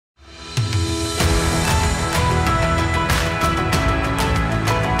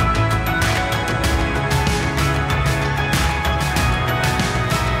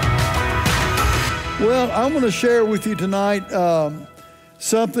Well, I'm going to share with you tonight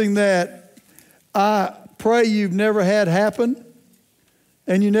something that I pray you've never had happen,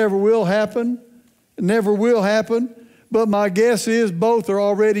 and you never will happen, but my guess is both are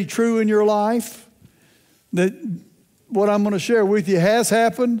already true in your life, that what I'm going to share with you has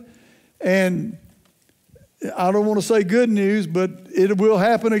happened, and I don't want to say good news, but it will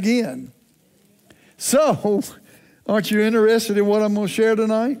happen again. So, aren't you interested in what I'm going to share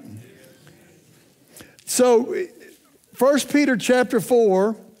tonight? So, 1 Peter chapter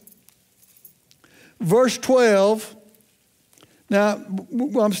 4, verse 12. Now,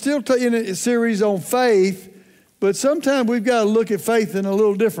 I'm still in a series on faith, but sometimes we've got to look at faith in a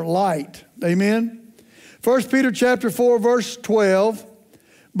little different light. Amen? 1 Peter chapter 4, verse 12.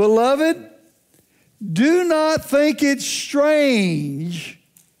 Beloved, do not think it strange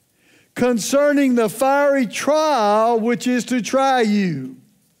concerning the fiery trial which is to try you,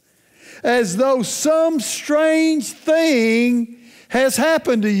 as though some strange thing has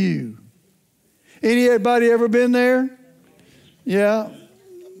happened to you. Anybody ever been there? Yeah,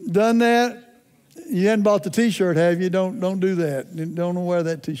 done that? You hadn't bought the T-shirt, have you? Don't do that. Don't wear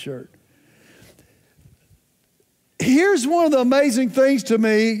that T-shirt. Here's one of the amazing things to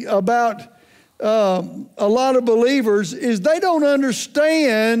me about a lot of believers is they don't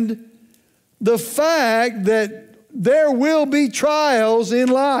understand the fact that there will be trials in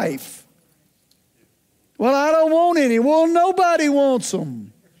life. Well, I don't want any. Well, nobody wants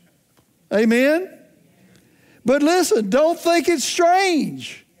them. Amen? But listen, don't think it's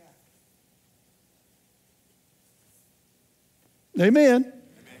strange. Amen?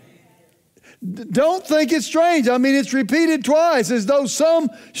 Don't think it's strange. I mean, it's repeated twice as though some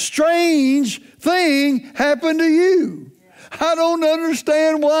strange thing happened to you. I don't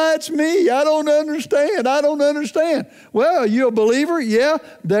understand why it's me. I don't understand. Well, you a believer? Yeah,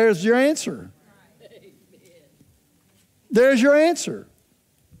 there's your answer. There's your answer.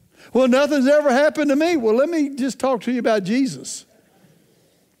 Well, nothing's ever happened to me. Well, let me just talk to you about Jesus.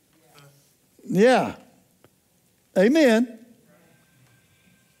 Yeah. Amen.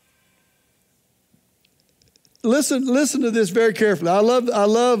 Listen to this very carefully. I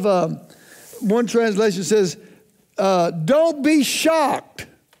love one translation says, don't be shocked.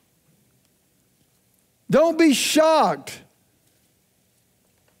 Don't be shocked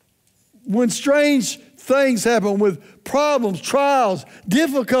when strange things happen, with problems, trials,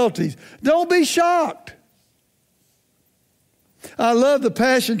 difficulties. Don't be shocked. I love the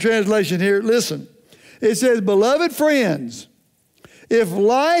Passion Translation here. Listen, it says, beloved friends, if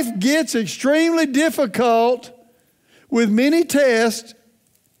life gets extremely difficult with many tests,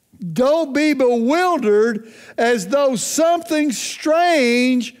 don't be bewildered as though something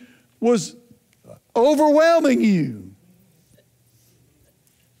strange was overwhelming you.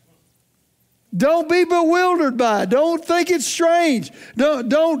 Don't be bewildered by it. Don't think it's strange.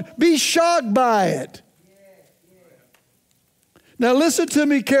 Don't be shocked by it. Now listen to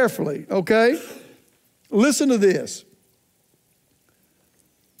me carefully, okay? Listen to this.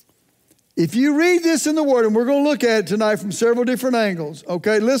 If you read this in the Word, and we're going to look at it tonight from several different angles,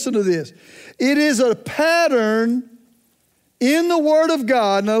 okay? Listen to this. It is a pattern in the Word of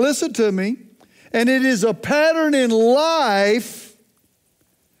God. Now listen to me. And it is a pattern in life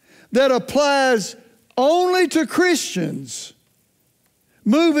that applies only to Christians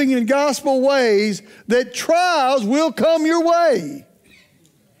moving in gospel ways, that trials will come your way.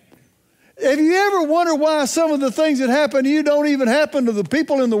 Have you ever wondered why some of the things that happen to you don't even happen to the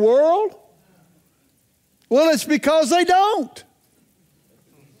people in the world? Well, it's because they don't.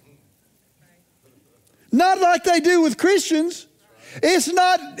 Not like they do with Christians. It's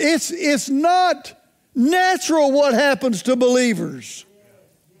not natural what happens to believers.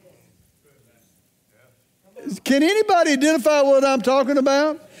 Can anybody identify what I'm talking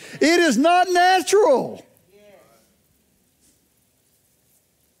about? It is not natural.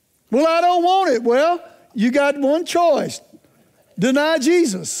 Well, I don't want it. Well, you got one choice. Deny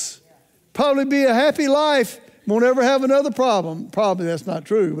Jesus. Probably be a happy life. Won't ever have another problem. Probably that's not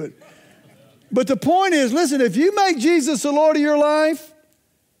true. But the point is, listen, if you make Jesus the Lord of your life,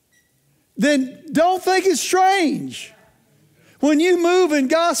 then don't think it's strange. When you move in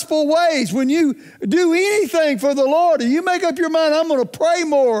gospel ways, when you do anything for the Lord, or you make up your mind, I'm going to pray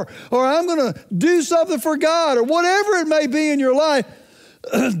more, or I'm going to do something for God, or whatever it may be in your life,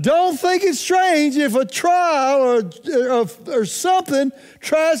 don't think it's strange if a trial or something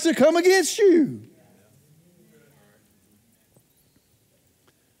tries to come against you.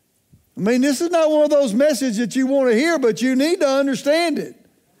 I mean, this is not one of those messages that you want to hear, but you need to understand it.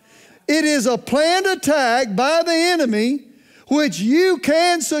 It is a planned attack by the enemy which you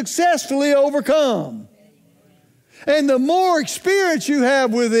can successfully overcome. And the more experience you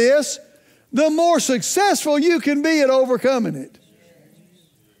have with this, the more successful you can be at overcoming it.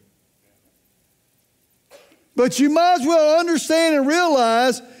 But you might as well understand and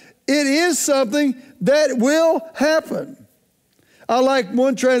realize it is something that will happen. I like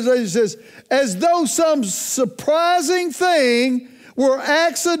one translation says, as though some surprising thing were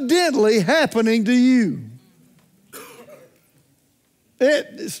accidentally happening to you.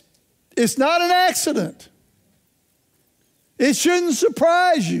 It's not an accident. It shouldn't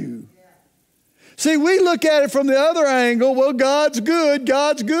surprise you. See, we look at it from the other angle. Well, God's good.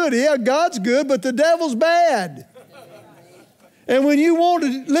 God's good. Yeah, God's good, but the devil's bad. And when you want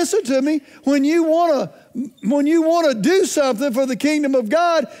to, listen to me, when you want to do something for the kingdom of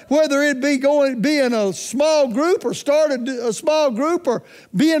God, whether it be be in a small group or start a small group or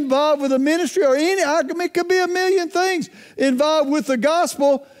be involved with a ministry or it could be a million things involved with the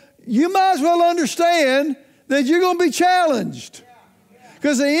gospel, you might as well understand that you're going to be challenged.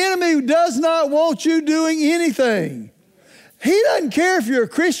 Because the enemy does not want you doing anything. He doesn't care if you're a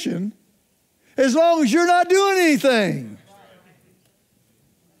Christian as long as you're not doing anything.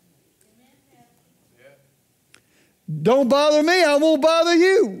 Don't bother me, I won't bother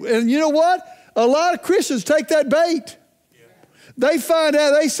you. And you know what? A lot of Christians take that bait. They find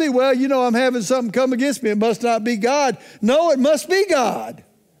out, they see, well, you know, I'm having something come against me. It must not be God. No, it must be God.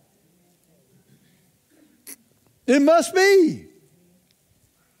 It must be.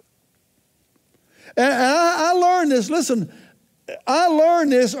 And I learned this, listen, I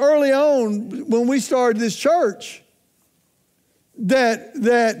learned this early on when we started this church,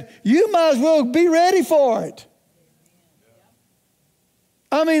 that you might as well be ready for it.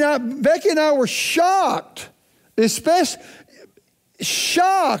 I mean, Becky and I were shocked, especially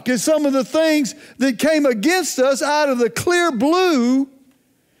shocked at some of the things that came against us out of the clear blue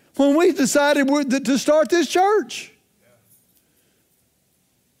when we decided to start this church.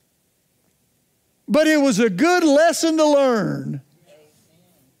 But it was a good lesson to learn.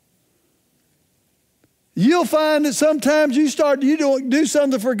 You'll find that sometimes you do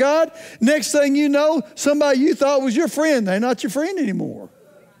something for God. Next thing you know, somebody you thought was your friend, they're not your friend anymore.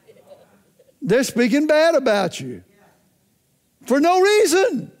 They're speaking bad about you for no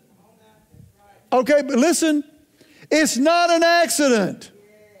reason. Okay, but listen, it's not an accident.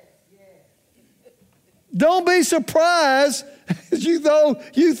 Don't be surprised as you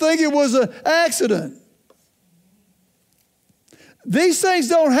think it was an accident. These things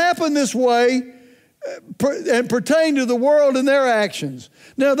don't happen this way and pertain to the world and their actions.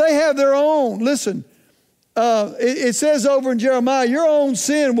 Now, they have their own. Listen, it says over in Jeremiah, your own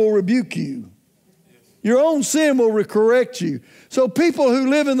sin will rebuke you. Your own sin will correct you. So people who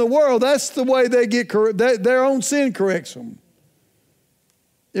live in the world, that's the way they get corrected. Their own sin corrects them.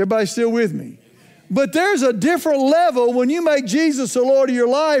 Everybody still with me? But there's a different level when you make Jesus the Lord of your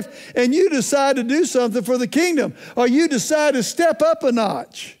life and you decide to do something for the kingdom, or you decide to step up a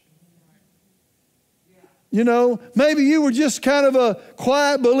notch. You know, maybe you were just kind of a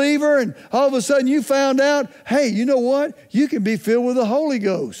quiet believer and all of a sudden you found out, hey, you know what? You can be filled with the Holy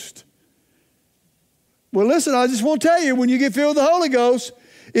Ghost. Well, listen, I just want to tell you, when you get filled with the Holy Ghost,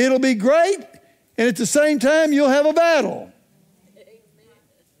 it'll be great, and at the same time, you'll have a battle.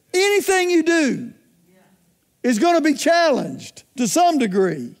 Anything you do is going to be challenged to some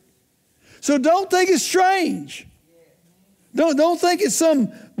degree. So don't think it's strange. Don't think it's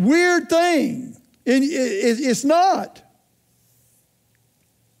some weird thing. It's not.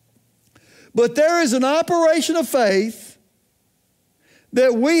 But there is an operation of faith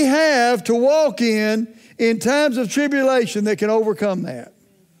that we have to walk in times of tribulation that can overcome that.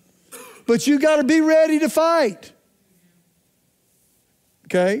 But you got to be ready to fight.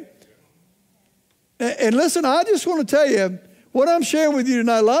 Okay? And listen, I just want to tell you, what I'm sharing with you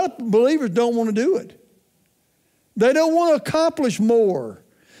tonight, a lot of believers don't want to do it. They don't want to accomplish more,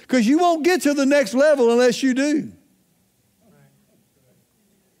 because you won't get to the next level unless you do.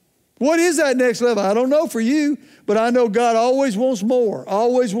 What is that next level? I don't know for you, but I know God always wants more,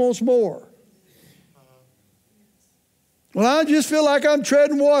 always wants more. Well, I just feel like I'm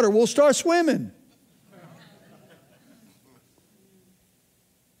treading water. We'll start swimming.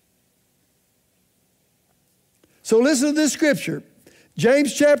 So listen to this scripture.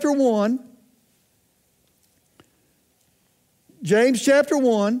 James chapter 1. James chapter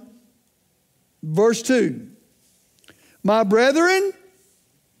 1, verse 2. My brethren,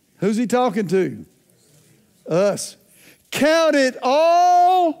 who's he talking to? Us. Count it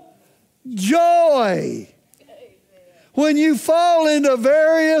all joy when you fall into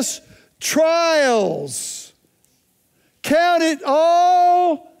various trials. Count it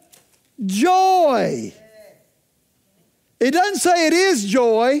all joy. It doesn't say it is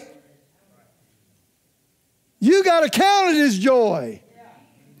joy. You got to count it as joy.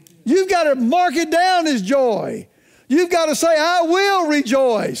 You've got to mark it down as joy. You've got to say, I will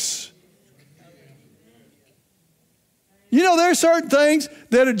rejoice. You know, there are certain things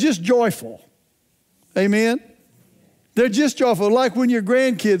that are just joyful. Amen? They're just joyful, like when your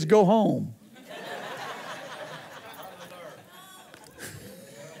grandkids go home.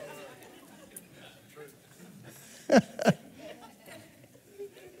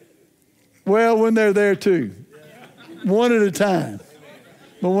 Well, when they're there too. One at a time.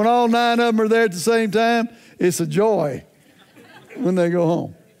 But when all 9 of them are there at the same time, it's a joy when they go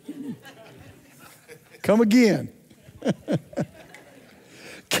home. Come again.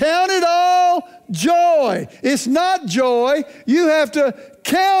 Count it all joy. It's not joy. You have to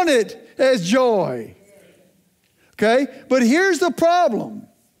count it as joy. Okay? But here's the problem.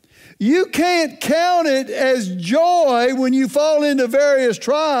 You can't count it as joy when you fall into various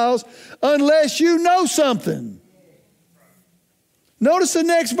trials unless you know something. Notice the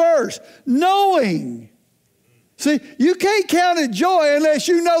next verse. Knowing. See, you can't count it joy unless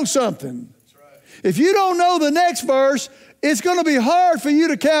you know something. If you don't know the next verse, it's going to be hard for you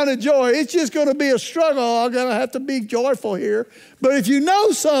to count it joy. It's just going to be a struggle. I'm going to have to be joyful here. But if you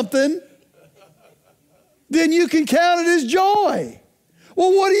know something, then you can count it as joy.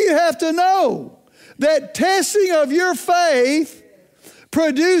 Well, what do you have to know? That testing of your faith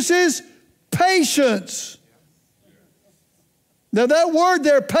produces patience. Now that word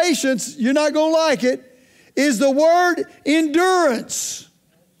there, patience, you're not going to like it, is the word endurance.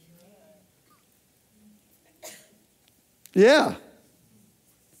 Yeah.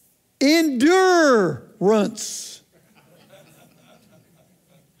 Endurance.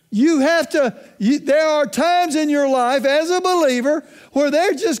 You have to, there are times in your life as a believer where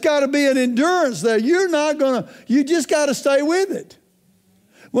there just got to be an endurance there. You just got to stay with it.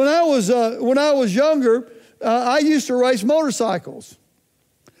 When I was younger, I used to race motorcycles.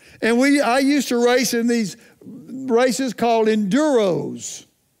 And I used to race in these races called enduros.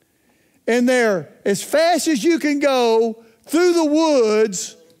 And they're as fast as you can go through the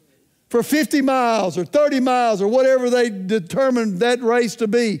woods for 50 miles or 30 miles or whatever they determined that race to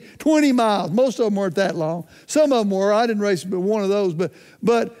be. 20 miles. Most of them weren't that long. Some of them were. I didn't race one of those.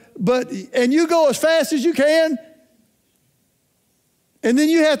 And you go as fast as you can. And then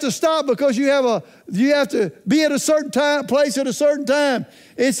you have to stop because you have to be at a certain place at a certain time.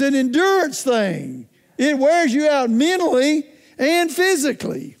 It's an endurance thing. It wears you out mentally and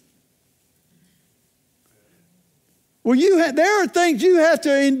physically. Well, there are things you have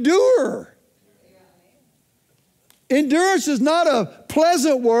to endure. Endurance is not a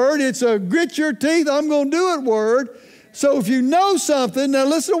pleasant word. It's a grit your teeth, I'm going to do it word. So if you know something, now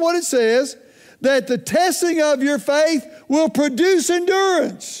listen to what it says, that the testing of your faith will produce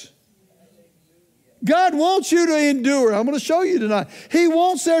endurance. God wants you to endure. I'm going to show you tonight. He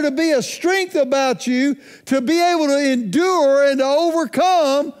wants there to be a strength about you to be able to endure and to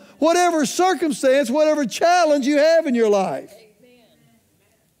overcome whatever circumstance, whatever challenge you have in your life. Amen.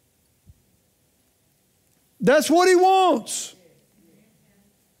 That's what He wants.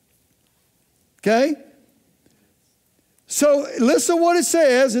 Okay? So listen to what it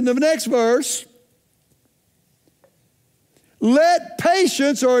says in the next verse. Let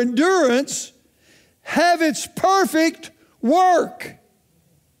patience or endurance have its perfect work.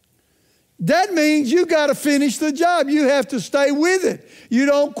 That means you got to finish the job. You have to stay with it. You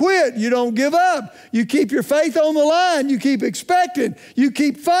don't quit. You don't give up. You keep your faith on the line. You keep expecting. You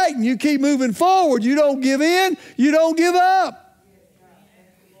keep fighting. You keep moving forward. You don't give in. You don't give up.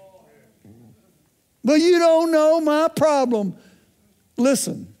 But you don't know my problem.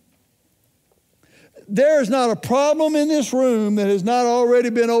 Listen, there is not a problem in this room that has not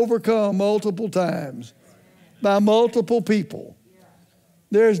already been overcome multiple times by multiple people.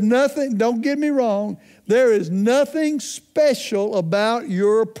 There's nothing, don't get me wrong, there is nothing special about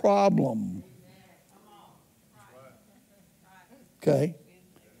your problem. Okay?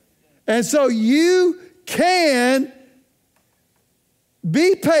 And so you can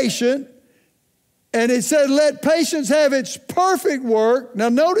be patient, and it said, let patience have its perfect work. Now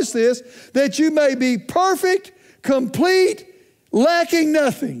notice this, that you may be perfect, complete, lacking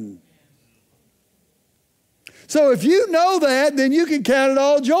nothing. So if you know that, then you can count it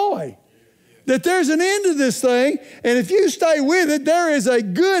all joy. That there's an end to this thing, and if you stay with it, there is a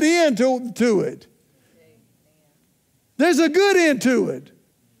good end to it. There's a good end to it.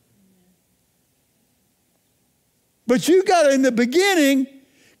 But you got to, in the beginning,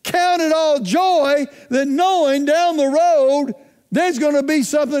 count it all joy that knowing down the road There's going to be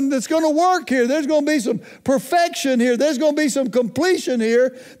something that's going to work here. There's going to be some perfection here. There's going to be some completion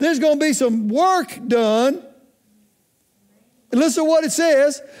here. There's going to be some work done. And listen to what it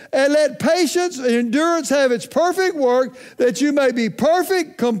says. And let patience and endurance have its perfect work, that you may be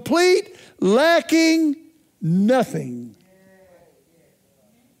perfect, complete, lacking nothing.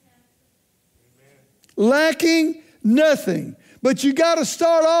 Lacking nothing. But you got to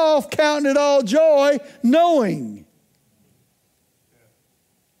start off counting it all joy, knowing.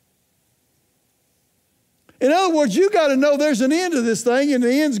 In other words, you got to know there's an end to this thing, and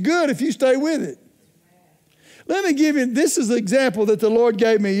the end's good if you stay with it. Let me give you, this is an example that the Lord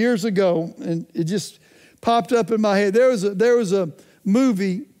gave me years ago, and it just popped up in my head. There was a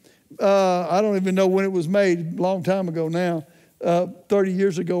movie, I don't even know when it was made, a long time ago now, 30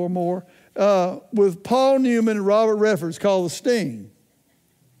 years ago or more, with Paul Newman and Robert Redford. It's called The Sting.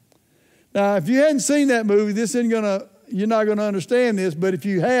 Now, if you hadn't seen that movie, you're not going to understand this, but if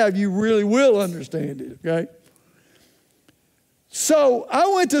you have, you really will understand it, okay? So I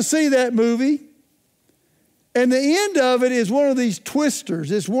went to see that movie, and the end of it is one of these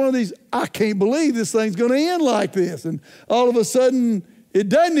twisters. It's one of these, I can't believe this thing's going to end like this. And all of a sudden, it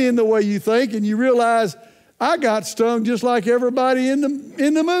doesn't end the way you think, and you realize, I got stung just like everybody in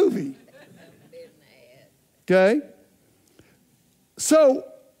the movie. Okay? So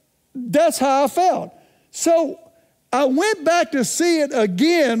that's how I felt. So I went back to see it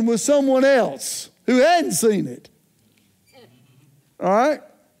again with someone else who hadn't seen it. All right?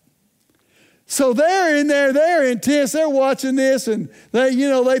 So they're in there, they're intense, they're watching this, and they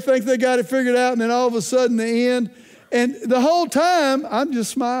think they got it figured out, and then all of a sudden the end. And the whole time, I'm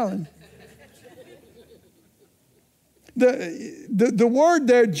just smiling. The word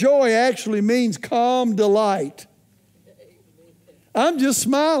there, joy, actually means calm delight. I'm just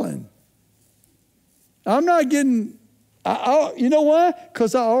smiling. I'm not getting, you know why?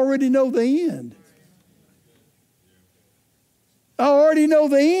 Because I already know the end. I already know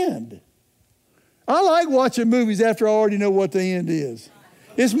the end. I like watching movies after I already know what the end is.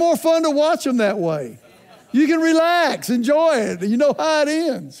 It's more fun to watch them that way. You can relax, enjoy it. You know how it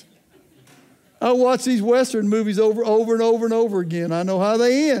ends. I watch these Western movies over and over and over again. I know how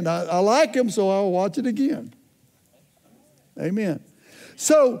they end. I like them, so I'll watch it again. Amen.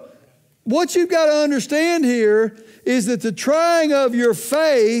 So what you've got to understand here is that the trying of your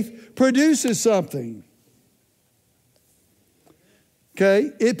faith produces something.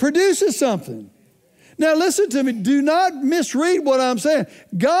 Okay? It produces something. Now listen to me. Do not misread what I'm saying.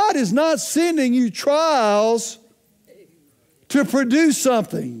 God is not sending you trials to produce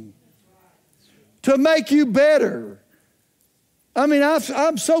something, to make you better. I mean,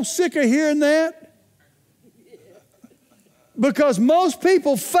 I'm so sick of hearing that, because most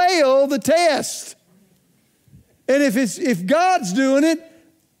people fail the test. And if God's doing it,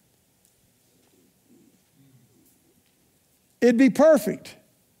 it'd be perfect.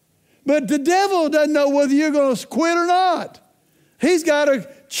 But the devil doesn't know whether you're going to quit or not. He's got to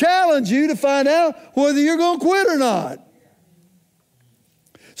challenge you to find out whether you're going to quit or not.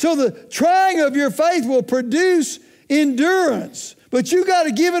 So the trying of your faith will produce endurance, but you got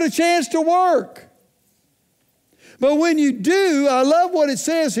to give it a chance to work. But when you do, I love what it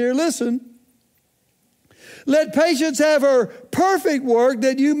says here. Listen. Let patience have her perfect work,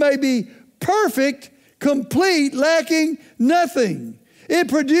 that you may be perfect, complete, lacking nothing. It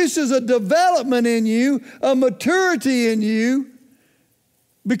produces a development in you, a maturity in you,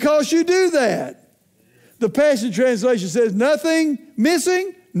 because you do that. The Passion Translation says, nothing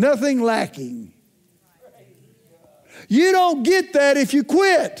missing, nothing lacking. You don't get that if you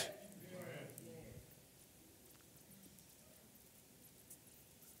quit.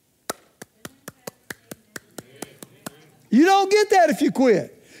 You don't get that if you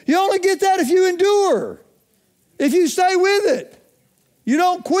quit. You only get that if you endure, if you stay with it. You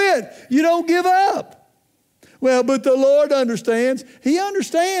don't quit. You don't give up. Well, but the Lord understands. He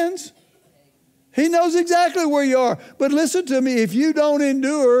understands. He knows exactly where you are. But listen to me, if you don't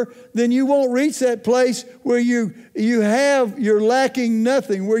endure, then you won't reach that place where you're lacking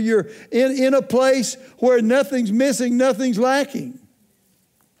nothing, where you're in a place where nothing's missing, nothing's lacking.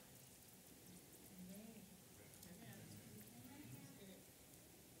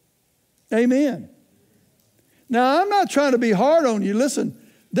 Amen. Now, I'm not trying to be hard on you. Listen,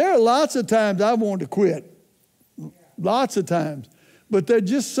 there are lots of times I want to quit. Lots of times. But there's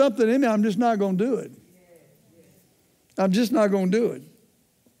just something in me, I'm just not going to do it. I'm just not going to do it.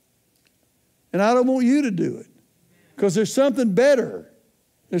 And I don't want you to do it, because there's something better.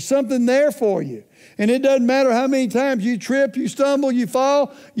 There's something there for you. And it doesn't matter how many times you trip, you stumble, you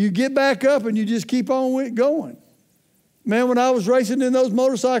fall, you get back up and you just keep on going. Man, when I was racing in those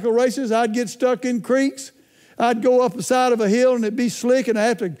motorcycle races, I'd get stuck in creeks. I'd go up the side of a hill and it'd be slick and I'd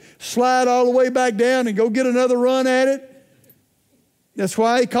have to slide all the way back down and go get another run at it. That's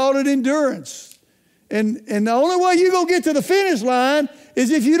why he called it endurance. And the only way you're going to get to the finish line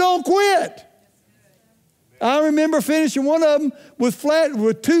is if you don't quit. I remember finishing one of them with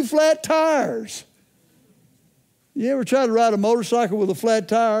 2 flat tires. You ever try to ride a motorcycle with a flat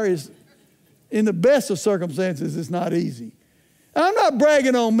tire? In the best of circumstances, it's not easy. I'm not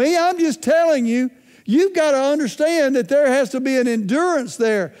bragging on me. I'm just telling you, you've got to understand that there has to be an endurance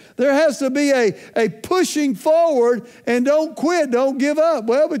there. There has to be a pushing forward, and don't quit, don't give up.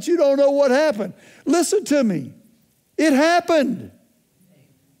 Well, but you don't know what happened. Listen to me. It happened.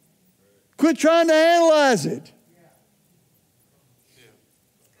 Quit trying to analyze it.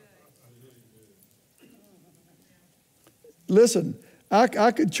 Listen,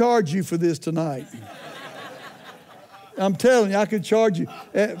 I could charge you for this tonight. I'm telling you, I could charge you.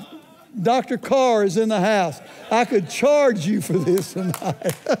 Dr. Carr is in the house. I could charge you for this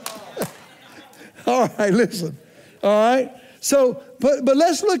tonight. All right, listen. All right? So, but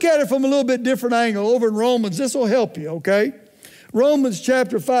let's look at it from a little bit different angle over in Romans. This will help you, okay? Romans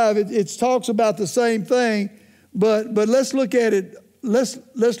chapter 5, it talks about the same thing, but let's look at it. Let's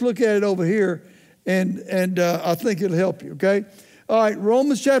look at it over here, and I think it'll help you, okay? All right,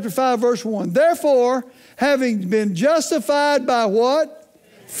 Romans chapter 5, verse 1. Therefore, having been justified by what?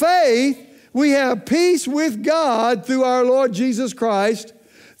 Faith, we have peace with God through our Lord Jesus Christ,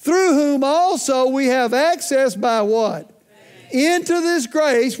 through whom also we have access by what? Into this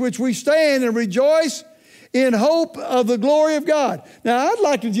grace which we stand and rejoice in hope of the glory of God. Now, I'd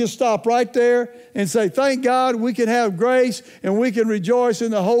like to just stop right there and say, thank God we can have grace and we can rejoice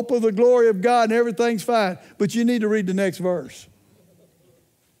in the hope of the glory of God and everything's fine. But you need to read the next verse.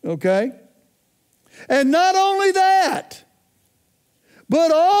 Okay? And not only that,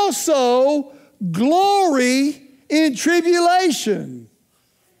 but also glory in tribulation.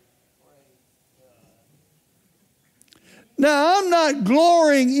 Now, I'm not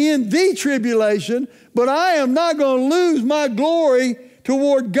glorying in the tribulation, but I am not going to lose my glory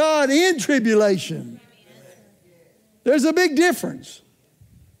toward God in tribulation. There's a big difference.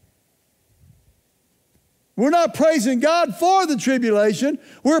 We're not praising God for the tribulation.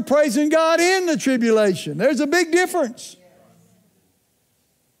 We're praising God in the tribulation. There's a big difference.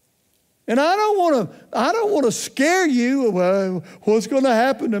 And I don't want to scare you. Well, what's going to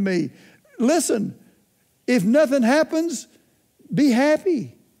happen to me? Listen, if nothing happens, be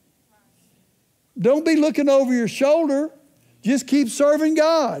happy. Don't be looking over your shoulder. Just keep serving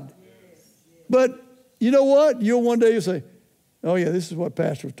God. But you know what? You'll one day say, oh yeah, this is what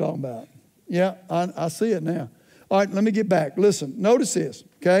Pastor was talking about. Yeah, I see it now. All right, let me get back. Listen, notice this,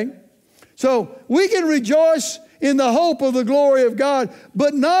 okay? So we can rejoice in the hope of the glory of God,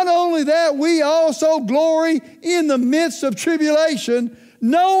 but not only that, we also glory in the midst of tribulation,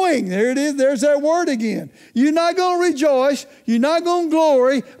 knowing, there it is, there's that word again. You're not going to rejoice, you're not going to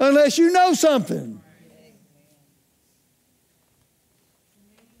glory unless you know something.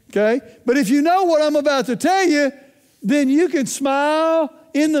 Okay? But if you know what I'm about to tell you, then you can smile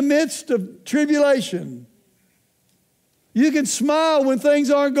in the midst of tribulation. You can smile when things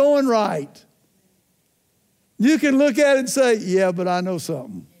aren't going right. You can look at it and say, yeah, but I know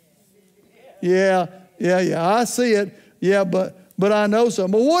something. Yeah, I see it. Yeah, but I know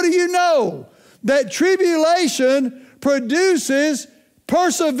something. But what do you know? That tribulation produces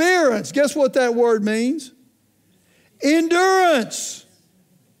perseverance. Guess what that word means? Endurance.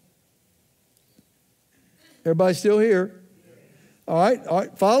 Everybody still here? All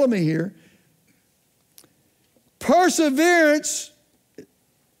right, follow me here. Perseverance,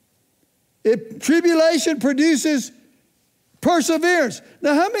 tribulation produces perseverance.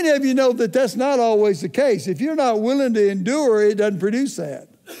 Now, how many of you know that that's not always the case? If you're not willing to endure, it doesn't produce that.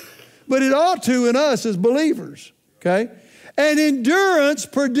 But it ought to in us as believers, okay? And endurance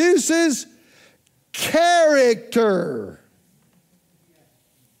produces character.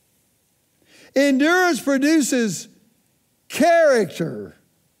 Endurance produces character.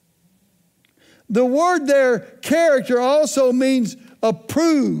 The word there, character, also means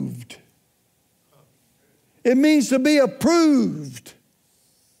approved. It means to be approved.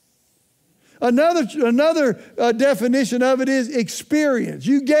 Another definition of it is experience.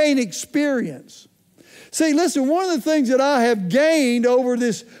 You gain experience. See, listen, one of the things that I have gained over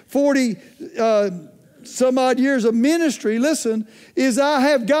this 40 some odd years of ministry, listen, is I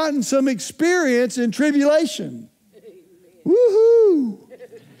have gotten some experience in tribulation. Woohoo!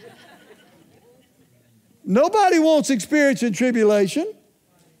 Nobody wants experience in tribulation.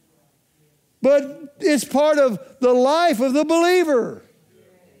 But It's part of the life of the believer.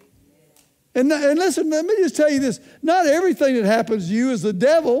 And listen, let me just tell you this. Not everything that happens to you is the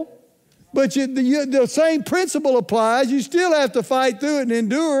devil, but the same principle applies. You still have to fight through it and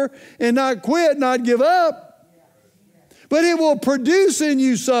endure and not quit, not give up. But it will produce in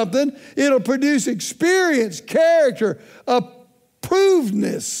you something. It'll produce experience, character,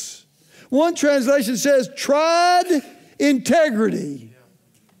 approvedness. One translation says tried integrity.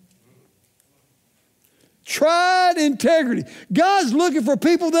 Tried integrity. God's looking for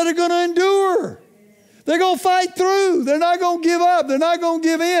people that are going to endure. They're going to fight through. They're not going to give up. They're not going to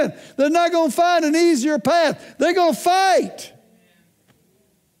give in. They're not going to find an easier path. They're going to fight.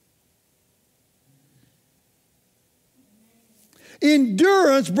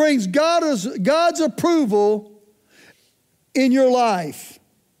 Endurance brings God's approval in your life.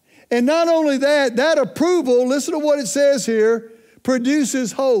 And not only that, that approval, listen to what it says here,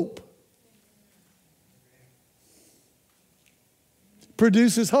 produces hope.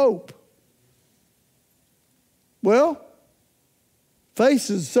 Produces hope. Well, faith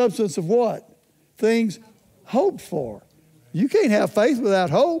is the substance of what? Things hoped for. You can't have faith without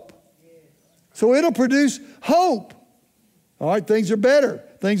hope. So it'll produce hope. All right, things are better.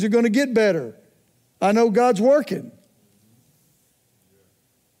 Things are going to get better. I know God's working.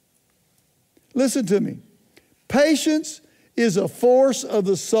 Listen to me. Patience is a force of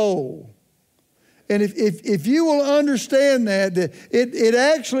the soul. And if you will understand that it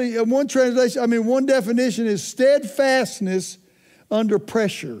actually, one translation, one definition is steadfastness under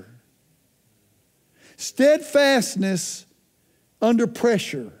pressure. Steadfastness under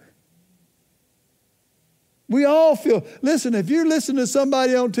pressure. We all feel, listen, if you listen to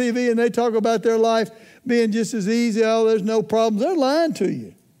somebody on TV and they talk about their life being just as easy, oh, there's no problems, they're lying to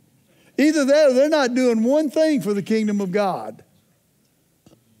you. Either that or they're not doing one thing for the kingdom of God.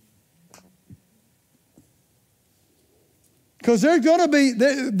 Because there's going to be,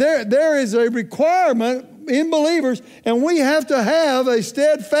 there is a requirement in believers, and we have to have a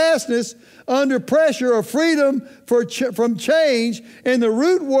steadfastness under pressure, a freedom from change. And the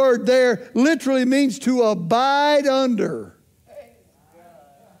root word there literally means to abide under.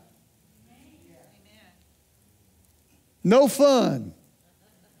 No fun,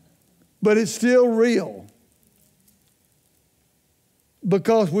 but it's still real.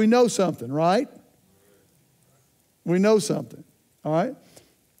 Because we know something, right? We know something, all right?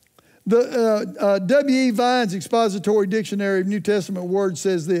 The W.E. Vine's Expository Dictionary of New Testament Words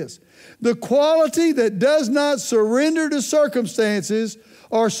says this: the quality that does not surrender to circumstances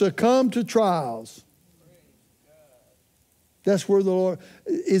or succumb to trials. That's where the Lord,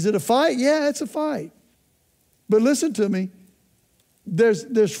 is it a fight? Yeah, it's a fight. But listen to me,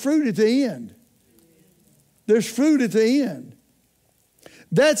 there's fruit at the end. There's fruit at the end.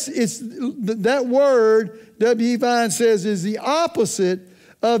 That word, W.E. Vine says, is the opposite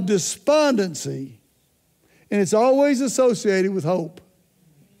of despondency. And it's always associated with hope.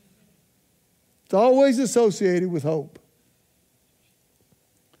 It's always associated with hope.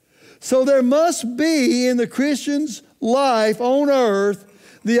 So there must be in the Christian's life on earth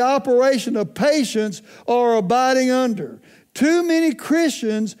the operation of patience or abiding under. Too many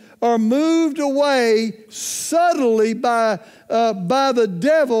Christians are moved away subtly by the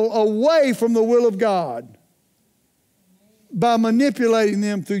devil away from the will of God by manipulating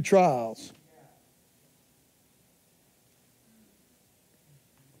them through trials.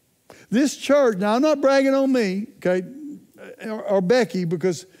 This church, now I'm not bragging on me, okay, or Becky,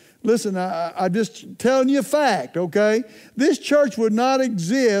 because listen, I'm just telling you a fact, okay? This church would not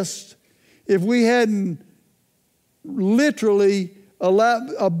exist if we hadn't literally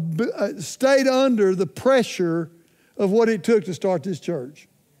stayed under the pressure of what it took to start this church.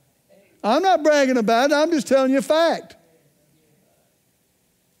 I'm not bragging about it. I'm just telling you a fact.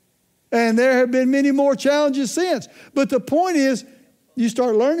 And there have been many more challenges since. But the point is, you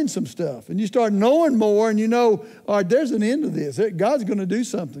start learning some stuff and you start knowing more, and you know, all right, there's an end to this. God's going to do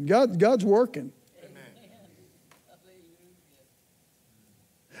something. God's working. Amen.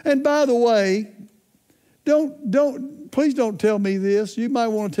 And by the way, please don't tell me this. You might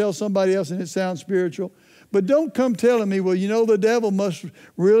want to tell somebody else and it sounds spiritual. But don't come telling me, well, you know, the devil must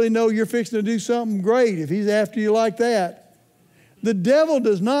really know you're fixing to do something great if he's after you like that. The devil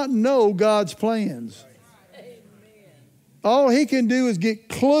does not know God's plans. All he can do is get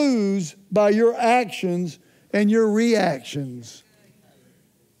clues by your actions and your reactions.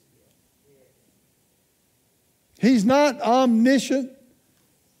 He's not omniscient.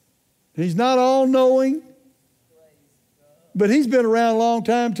 He's not all-knowing. But he's been around a long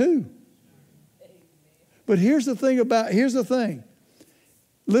time too. But here's the thing.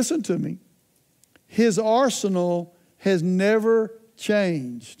 Listen to me. His arsenal has never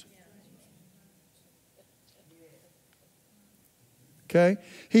changed. Okay?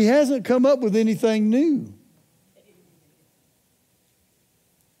 He hasn't come up with anything new.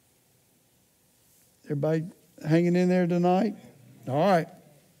 Everybody hanging in there tonight? All right.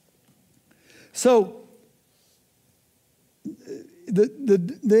 So,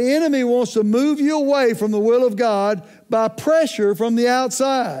 the enemy wants to move you away from the will of God by pressure from the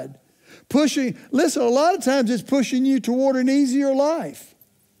outside. Listen, a lot of times it's pushing you toward an easier life.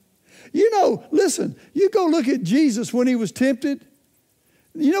 Listen, you go look at Jesus when he was tempted.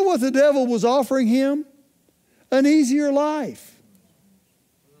 You know what the devil was offering him? An easier life.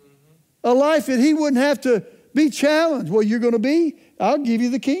 A life that he wouldn't have to be challenged. Well, you're going to be, I'll give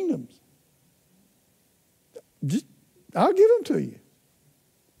you the kingdoms. I'll give them to you.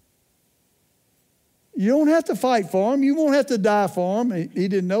 You don't have to fight for them. You won't have to die for them. He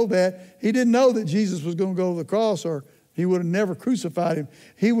didn't know that. He didn't know that Jesus was going to go to the cross, or he would have never crucified him.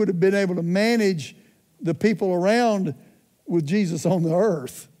 He would have been able to manage the people around with Jesus on the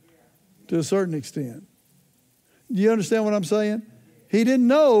earth to a certain extent. Do you understand what I'm saying? He didn't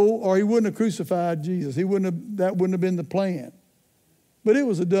know, or he wouldn't have crucified Jesus. That wouldn't have been the plan. But it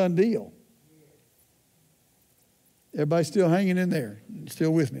was a done deal. Everybody still hanging in there?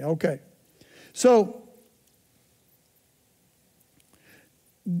 Still with me? Okay. So,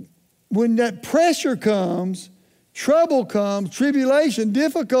 when that pressure comes, trouble comes, tribulation,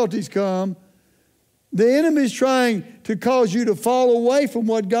 difficulties come, the enemy is trying to cause you to fall away from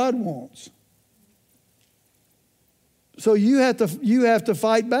what God wants. So you have to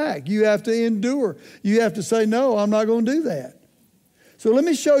fight back. You have to endure. You have to say, no, I'm not going to do that. So let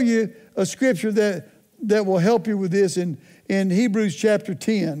me show you a scripture that will help you with this in Hebrews chapter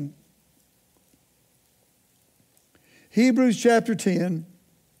 10. Hebrews chapter 10,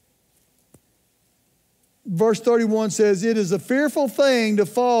 verse 31 says, it is a fearful thing to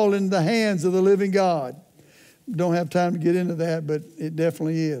fall in the hands of the living God. Don't have time to get into that, but it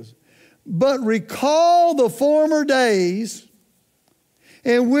definitely is. But recall the former days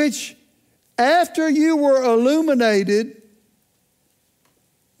in which, after you were illuminated,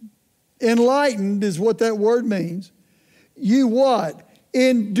 enlightened is what that word means, you what?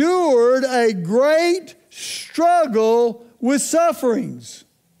 Endured a great struggle with sufferings.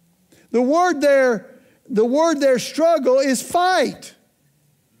 The word there, struggle, is fight.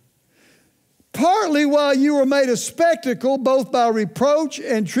 Partly while you were made a spectacle, both by reproach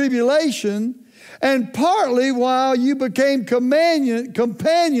and tribulation, and partly while you became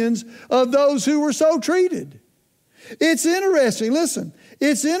companions of those who were so treated. It's interesting, listen,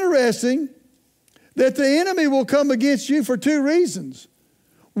 it's interesting that the enemy will come against you for two reasons.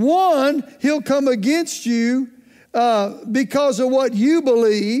 One, he'll come against you because of what you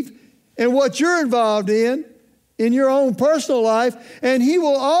believe and what you're involved in your own personal life, and he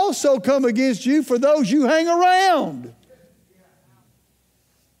will also come against you for those you hang around.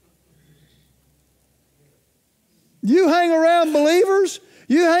 You hang around believers,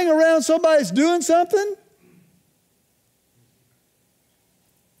 you hang around somebody that's doing something,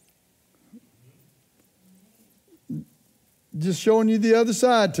 just showing you the other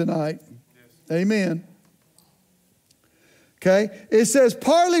side tonight. Yes. Amen. Okay, it says,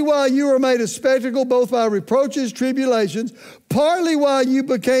 partly while you were made a spectacle, both by reproaches, tribulations, partly while you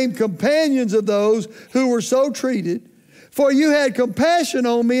became companions of those who were so treated, for you had compassion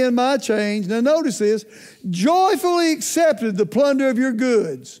on me in my chains. Now notice this, joyfully accepted the plunder of your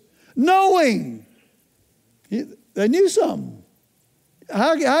goods, knowing, they knew something.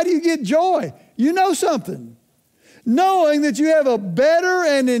 How do you get joy? You know something. Knowing that you have a better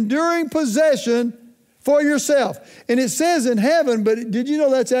and enduring possession for yourself. And it says in heaven, but did you know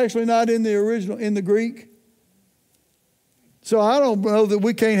that's actually not in the original, in the Greek? So I don't know that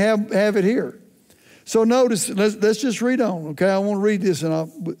we can't have it here. So notice, let's just read on, okay? I want to read this.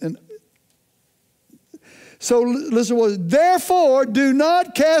 So listen to what, therefore do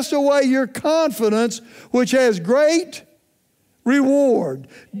not cast away your confidence, which has great reward.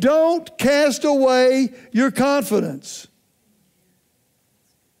 Don't cast away your confidence.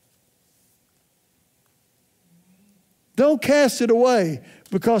 Don't cast it away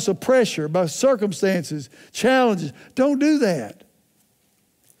because of pressure, by circumstances, challenges. Don't do that.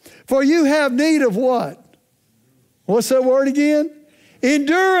 For you have need of what? What's that word again?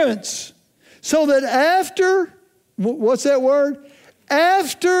 Endurance. So that after, what's that word?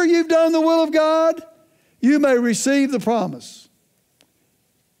 After you've done the will of God, you may receive the promise.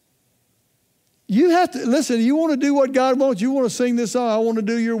 You have to, listen, you want to do what God wants. You want to sing this song, I want to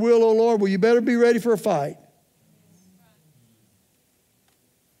do your will, O Lord. Well, you better be ready for a fight.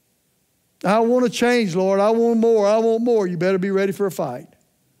 I want to change, Lord. I want more. I want more. You better be ready for a fight.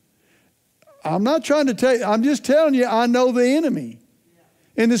 I'm not trying to tell you. I'm just telling you, I know the enemy.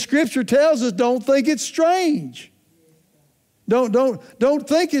 And the scripture tells us, don't think it's strange. Don't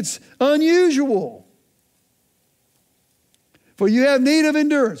think it's unusual. For you have need of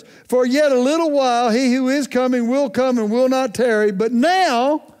endurance. For yet a little while he who is coming will come and will not tarry. But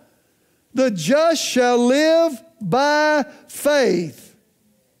now the just shall live by faith.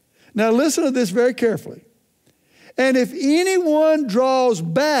 Now listen to this very carefully. And if anyone draws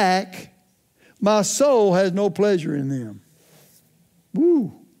back, my soul has no pleasure in them.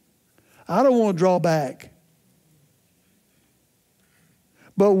 Woo. I don't want to draw back.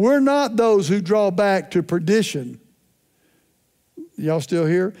 But we're not those who draw back to perdition. Y'all still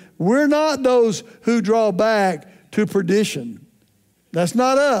here? We're not those who draw back to perdition. That's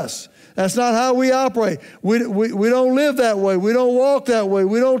not us. That's not how we operate. We don't live that way. We don't walk that way.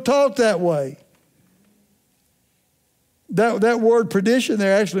 We don't talk that way. That word perdition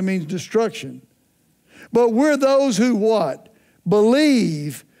there actually means destruction. But we're those who what?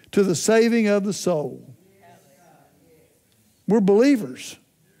 Believe to the saving of the soul. We're believers.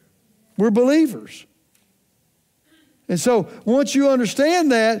 We're believers. And so once you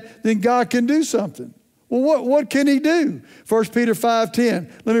understand that, then God can do something. Well, what can he do? 1 Peter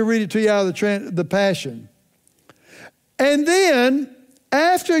 5:10. Let me read it to you out of the Passion. And then,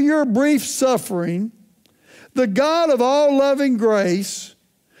 after your brief suffering, the God of all loving grace,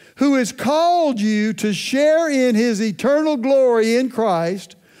 who has called you to share in his eternal glory in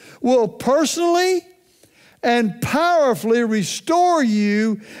Christ, will personally and powerfully restore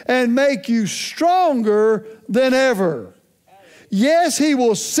you and make you stronger than ever. Yes, he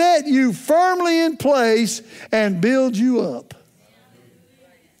will set you firmly in place and build you up.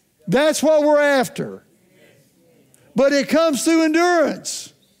 That's what we're after. But it comes through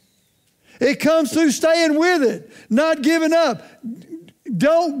endurance. It comes through staying with it, not giving up.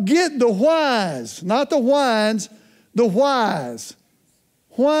 Don't get the whys, not the whines, the whys.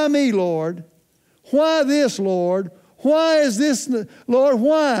 Why me, Lord? Why this, Lord? Why is this, Lord?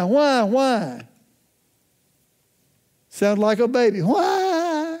 Why? Sound like a baby.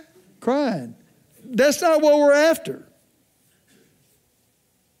 Why? Crying. That's not what we're after.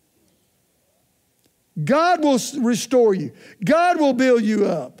 God will restore you. God will build you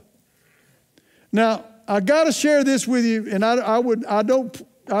up. Now, I got to share this with you, and I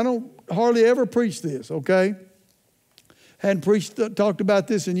don't hardly ever preach this, okay? Hadn't talked about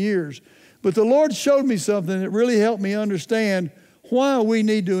this in years. But the Lord showed me something that really helped me understand why we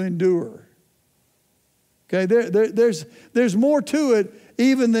need to endure. Okay, there's more to it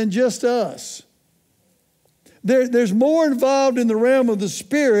even than just us. There's more involved in the realm of the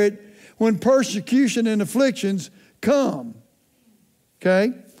Spirit when persecution and afflictions come.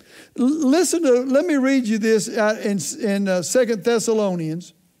 Okay? Let me read you this in 2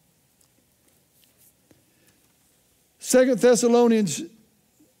 Thessalonians. 2 Thessalonians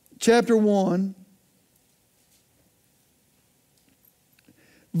chapter 1,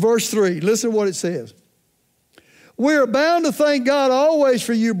 verse 3. Listen to what it says. We are bound to thank God always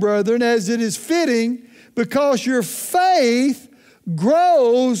for you, brethren, as it is fitting, because your faith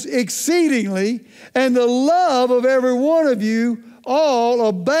grows exceedingly, and the love of every one of you all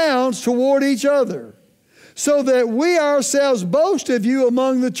abounds toward each other, so that we ourselves boast of you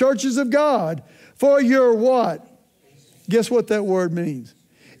among the churches of God for your what? Guess what that word means?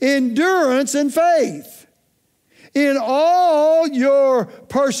 Endurance and faith in all your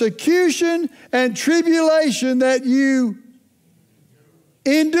persecution and tribulation that you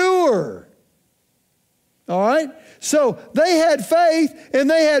endure. All right? So they had faith and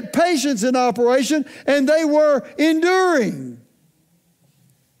they had patience in operation and they were enduring.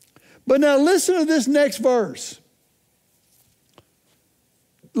 But now listen to this next verse.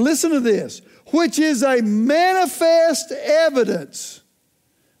 Listen to this. Which is a manifest evidence.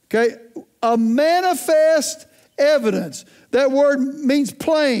 Okay? A manifest evidence. That word means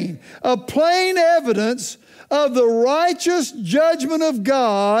plain. A plain evidence of the righteous judgment of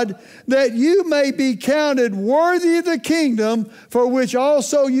God, that you may be counted worthy of the kingdom for which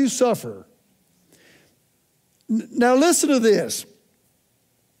also you suffer. Now listen to this.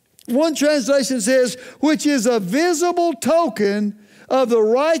 One translation says, which is a visible token of the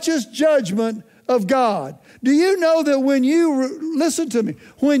righteous judgment of God. Do you know that when you, listen to me,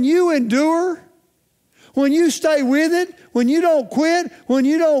 when you endure, when you stay with it, when you don't quit, when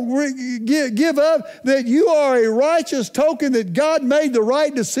you don't give up, that you are a righteous token that God made the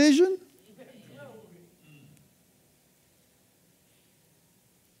right decision?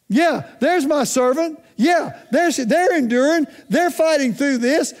 Yeah, there's my servant. Yeah, they're enduring. They're fighting through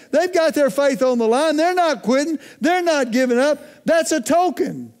this. They've got their faith on the line. They're not quitting. They're not giving up. That's a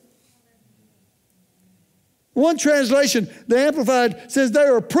token. One translation, the Amplified, says they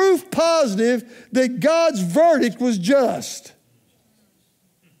are proof positive that God's verdict was just.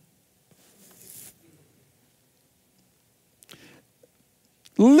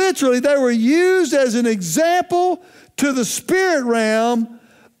 Literally, they were used as an example to the spirit realm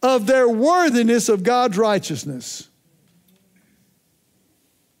of their worthiness of God's righteousness.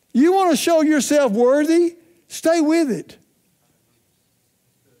 You want to show yourself worthy? Stay with it.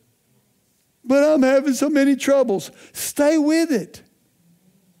 But I'm having so many troubles. Stay with it.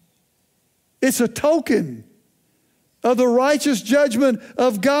 It's a token of the righteous judgment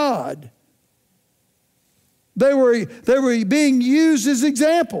of God. They were being used as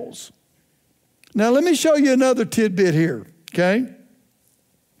examples. Now let me show you another tidbit here, okay?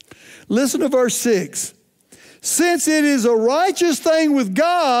 Listen to verse 6. Since it is a righteous thing with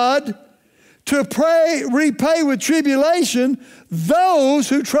God to repay with tribulation those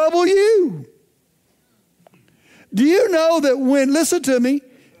who trouble you. Do you know that listen to me,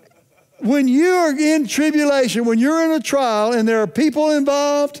 when you are in tribulation, when you're in a trial and there are people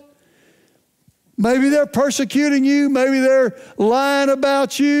involved, maybe they're persecuting you, maybe they're lying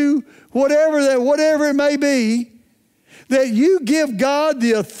about you, whatever it may be, that you give God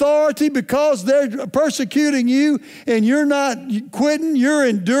the authority because they're persecuting you and you're not quitting, you're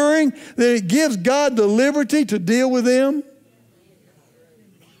enduring, that it gives God the liberty to deal with them.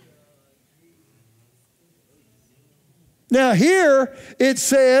 Now here it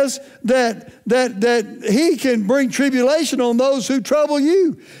says that he can bring tribulation on those who trouble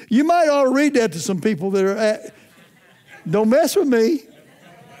you. You might ought to read that to some people that are don't mess with me.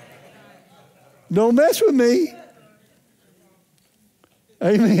 Don't mess with me.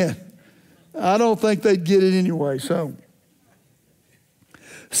 Amen. I don't think they'd get it anyway. So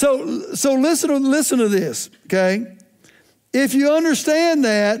listen to this, okay? If you understand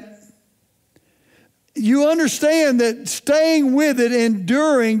that, you understand that staying with it,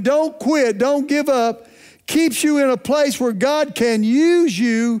 enduring, don't quit, don't give up, keeps you in a place where God can use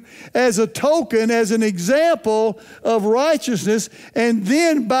you as a token, as an example of righteousness, and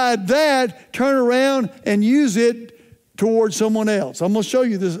then by that, turn around and use it towards someone else. I'm going to show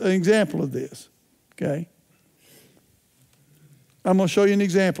you an example of this, okay? I'm going to show you an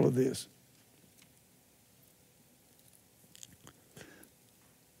example of this.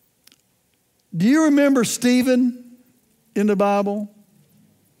 Do you remember Stephen in the Bible?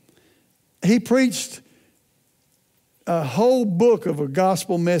 He preached a whole book of a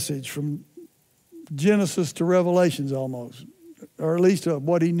gospel message from Genesis to Revelations almost, or at least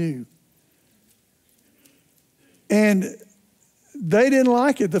what he knew. And they didn't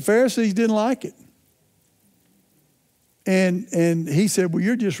like it. The Pharisees didn't like it. And he said, well,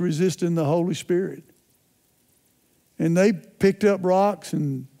 you're just resisting the Holy Spirit. And they picked up rocks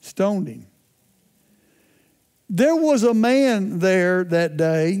and stoned him. There was a man there that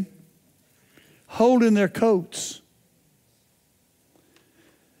day holding their coats.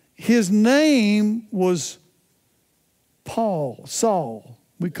 His name was Saul.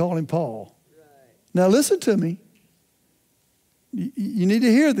 We call him Paul. Right. Now listen to me. You need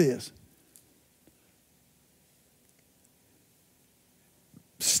to hear this.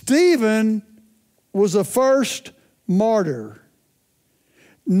 Stephen was the first martyr.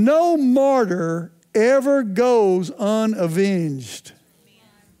 No martyr ever goes unavenged.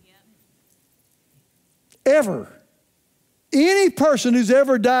 Ever. Any person who's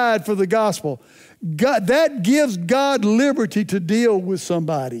ever died for the gospel, God, that gives God liberty to deal with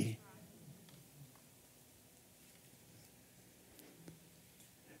somebody.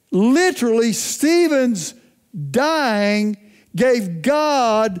 Literally, Stephen's dying gave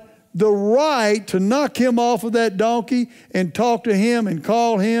God the right to knock him off of that donkey and talk to him and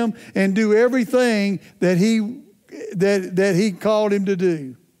call him and do everything that he called him to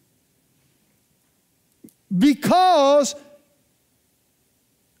do. Because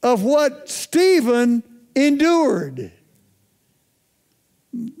of what Stephen endured.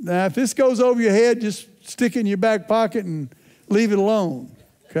 Now, if this goes over your head, just stick it in your back pocket and leave it alone,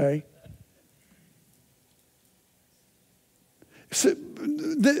 okay? So,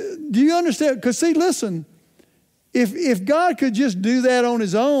 do you understand? Because see, listen, if God could just do that on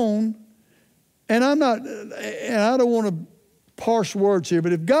his own, and I don't want to parse words here,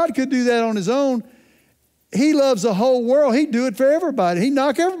 but if God could do that on his own, he loves the whole world. He'd do it for everybody. He'd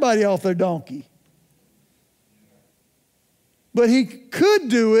knock everybody off their donkey. But he could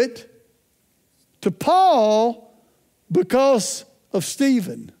do it to Paul because of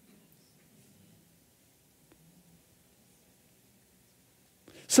Stephen.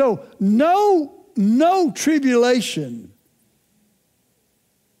 So no tribulation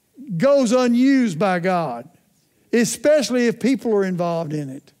goes unused by God, especially if people are involved in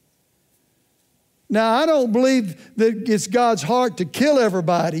it. Now, I don't believe that it's God's heart to kill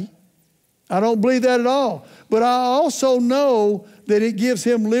everybody. I don't believe that at all. But I also know that it gives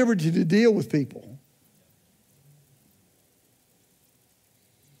him liberty to deal with people.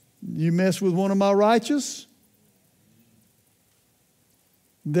 You mess with one of my righteous,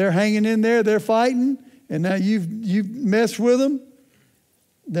 they're hanging in there, they're fighting, and now you've messed with them,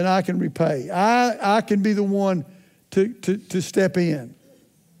 then I can repay. I can be the one to step in.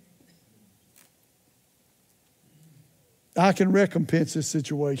 I can recompense this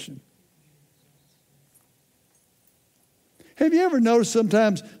situation. Have you ever noticed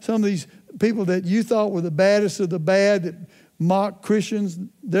sometimes some of these people that you thought were the baddest of the bad that mock Christians,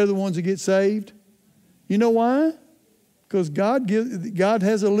 they're the ones that get saved? You know why? Because God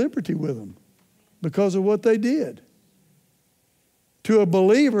has a liberty with them because of what they did. To a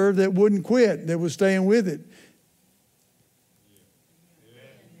believer that wouldn't quit, that was staying with it.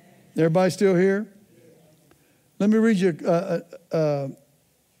 Everybody still here? Let me read you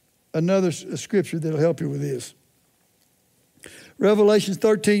another scripture that'll help you with this. Revelation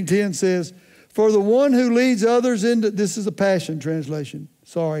 13:10 says, for the one who leads others into, this is a Passion Translation,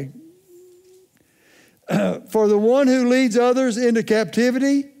 sorry. For the one who leads others into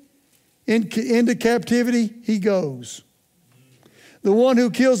captivity he goes. The one who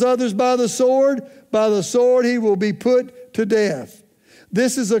kills others by the sword he will be put to death.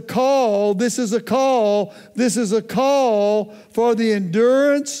 This is a call for the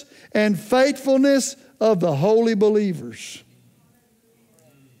endurance and faithfulness of the holy believers.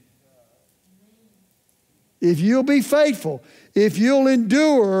 If you'll be faithful, if you'll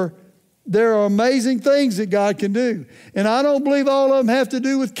endure, there are amazing things that God can do. And I don't believe all of them have to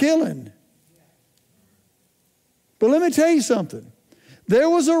do with killing. But let me tell you something. There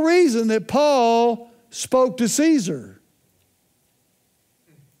was a reason that Paul spoke to Caesar.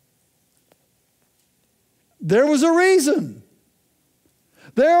 There was a reason.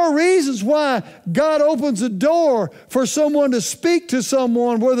 There are reasons why God opens a door for someone to speak to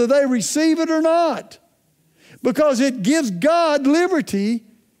someone, whether they receive it or not. Because it gives God liberty.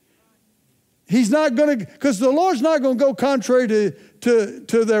 He's not going to, because the Lord's not going to go contrary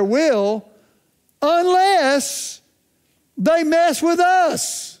to their will unless they mess with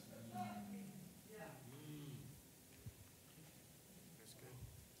us.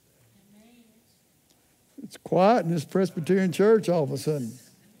 It's quiet in this Presbyterian church all of a sudden.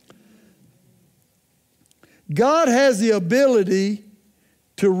 God has the ability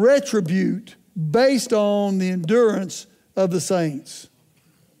to retribute based on the endurance of the saints.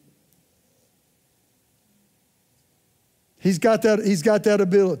 He's got that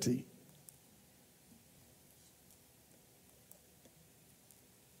ability.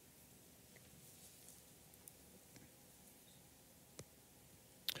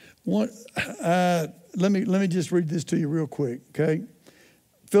 Let me just read this to you real quick, okay?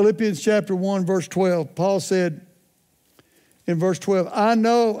 Philippians chapter 1, verse 12. Paul said in verse 12, I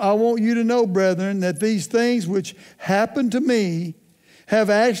want you to know, brethren, that these things which happened to me have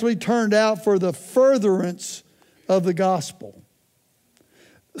actually turned out for the furtherance of the gospel.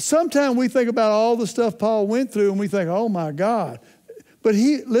 Sometimes we think about all the stuff Paul went through and we think, oh my God. But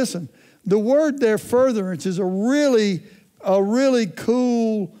listen, the word there, furtherance, is a really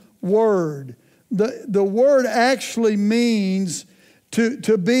cool word. The word actually means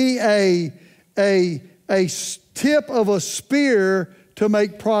to be a tip of a spear to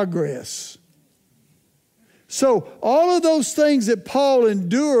make progress. So all of those things that Paul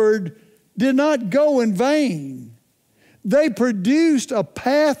endured did not go in vain. They produced a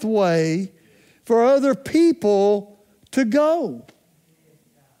pathway for other people to go.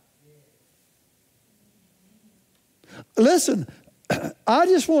 Listen, I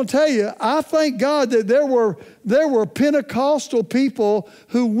just want to tell you, I thank God that there were Pentecostal people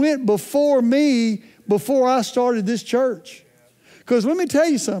who went before me before I started this church. Because let me tell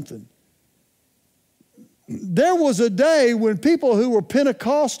you something. There was a day when people who were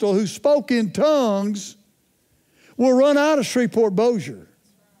Pentecostal, who spoke in tongues, will run out of Shreveport Bossier.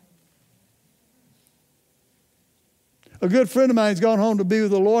 A good friend of mine has gone home to be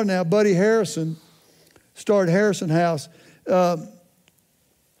with the Lord now, Buddy Harrison, started Harrison House.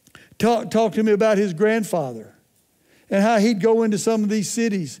 Talked to me about his grandfather and how he'd go into some of these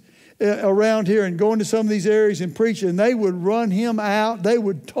cities around here and go into some of these areas and preach, and they would run him out. They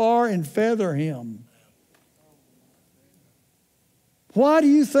would tar and feather him. Why do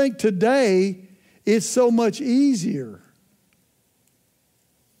you think today it's so much easier?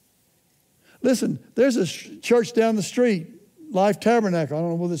 Listen, there's a church down the street, Life Tabernacle. I don't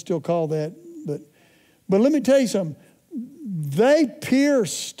know whether it's still called that, but let me tell you something.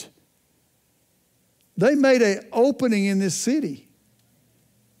 They made an opening in this city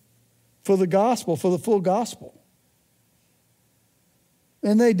for the gospel, for the full gospel.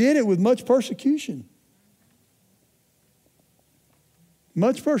 And they did it with much persecution.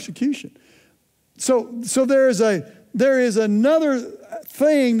 Much persecution. So there is another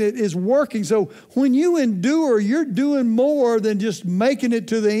thing that is working. So when you endure, you're doing more than just making it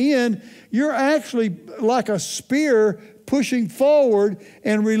to the end. You're actually like a spear pushing forward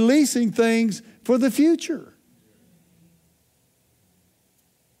and releasing things for the future.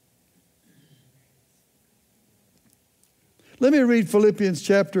 Let me read Philippians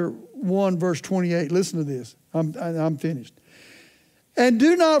chapter 1, verse 28. Listen to this. I'm finished. And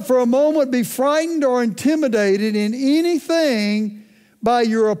do not for a moment be frightened or intimidated in anything by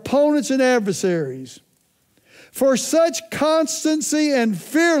your opponents and adversaries. For such constancy and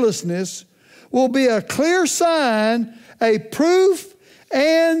fearlessness will be a clear sign, a proof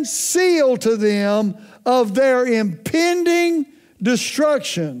and seal to them of their impending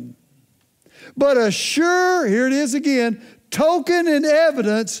destruction. But a sure, here it is again, token and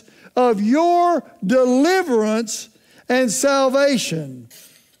evidence of your deliverance and salvation,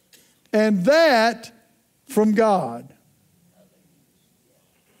 and that from God.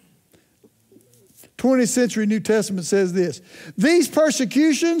 20th century New Testament says this: these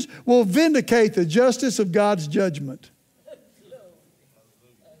persecutions will vindicate the justice of God's judgment.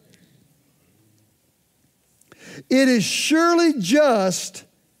 It is surely just,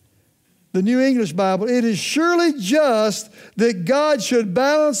 the New English Bible, it is surely just that God should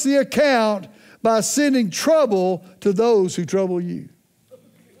balance the account by sending trouble to those who trouble you.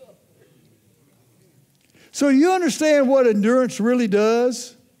 So you understand what endurance really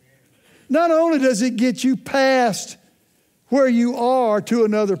does? Not only does it get you past where you are to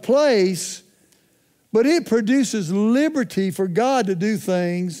another place, but it produces liberty for God to do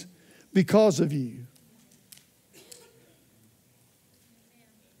things because of you.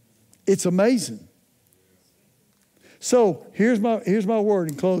 It's amazing. So here's my word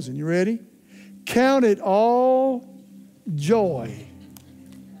in closing. You ready? Count it all joy.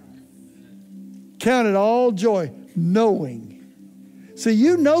 Count it all joy, knowing. See,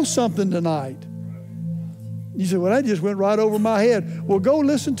 you know something tonight. You say, well, that just went right over my head. Well, go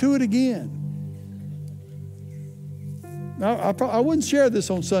listen to it again. Now, I wouldn't share this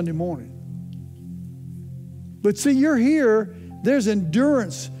on Sunday morning. But see, you're here. There's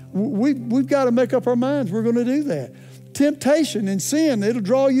endurance. We've got to make up our minds. We're going to do that. Temptation and sin, it'll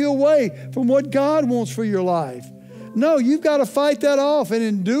draw you away from what God wants for your life. No, you've got to fight that off and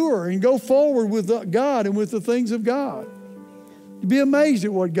endure and go forward with God and with the things of God. Be amazed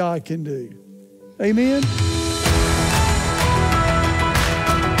at what God can do. Amen.